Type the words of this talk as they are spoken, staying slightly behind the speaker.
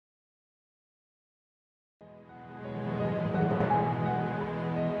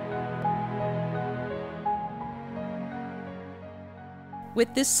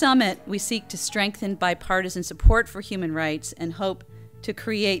With this summit, we seek to strengthen bipartisan support for human rights and hope to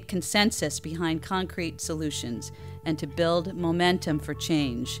create consensus behind concrete solutions and to build momentum for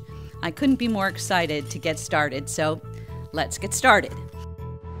change. I couldn't be more excited to get started, so let's get started.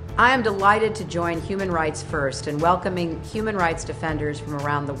 I am delighted to join Human Rights First in welcoming human rights defenders from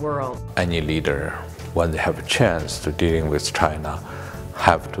around the world. Any leader, when they have a chance to dealing with China,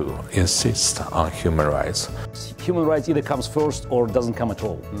 have to insist on human rights. Human rights either comes first or doesn't come at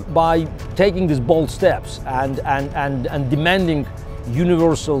all. By taking these bold steps and demanding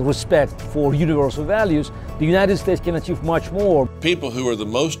universal respect for universal values, the United States can achieve much more. People who are the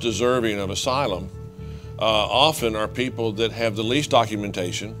most deserving of asylum often are people that have the least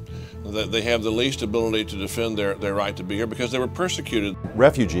documentation, that they have the least ability to defend their right to be here because they were persecuted.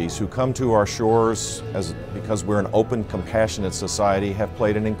 Refugees who come to our shores because we're an open, compassionate society have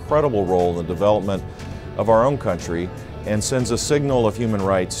played an incredible role in the development of our own country and sends a signal of human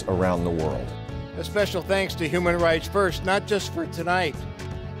rights around the world. A special thanks to Human Rights First, not just for tonight,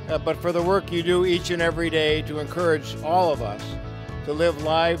 but for the work you do each and every day to encourage all of us to live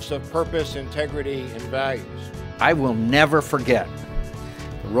lives of purpose, integrity, and values. I will never forget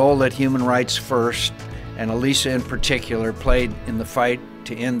the role that Human Rights First, and Elisa in particular, played in the fight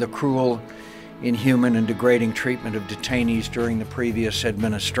to end the cruel, inhuman, and degrading treatment of detainees during the previous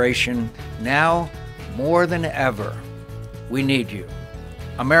administration. Now, more than ever, we need you.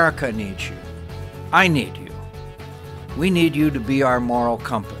 America needs you. I need you. We need you to be our moral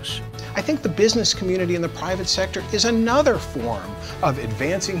compass. I think the business community and the private sector is another form of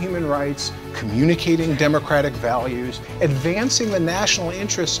advancing human rights, communicating democratic values, advancing the national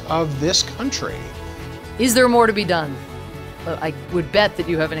interests of this country. Is there more to be done? I would bet that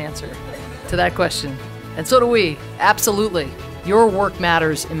you have an answer to that question. And so do we, absolutely. Your work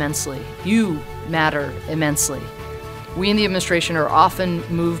matters immensely. You matter immensely. We in the administration are often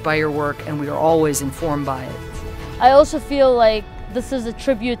moved by your work and we are always informed by it. I also feel like this is a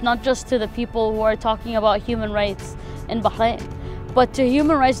tribute not just to the people who are talking about human rights in Bahrain, but to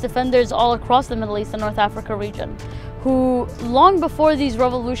human rights defenders all across the Middle East and North Africa region, who long before these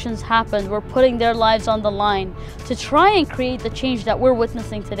revolutions happened were putting their lives on the line to try and create the change that we're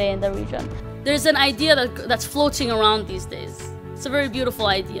witnessing today in the region. There's an idea that's floating around these days. It's a very beautiful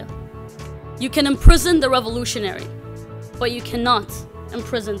idea. You can imprison the revolutionary, but you cannot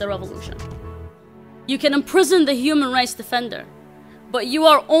imprison the revolution. You can imprison the human rights defender, but you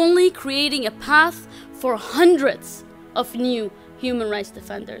are only creating a path for hundreds of new human rights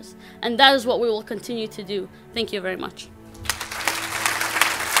defenders. And that is what we will continue to do. Thank you very much.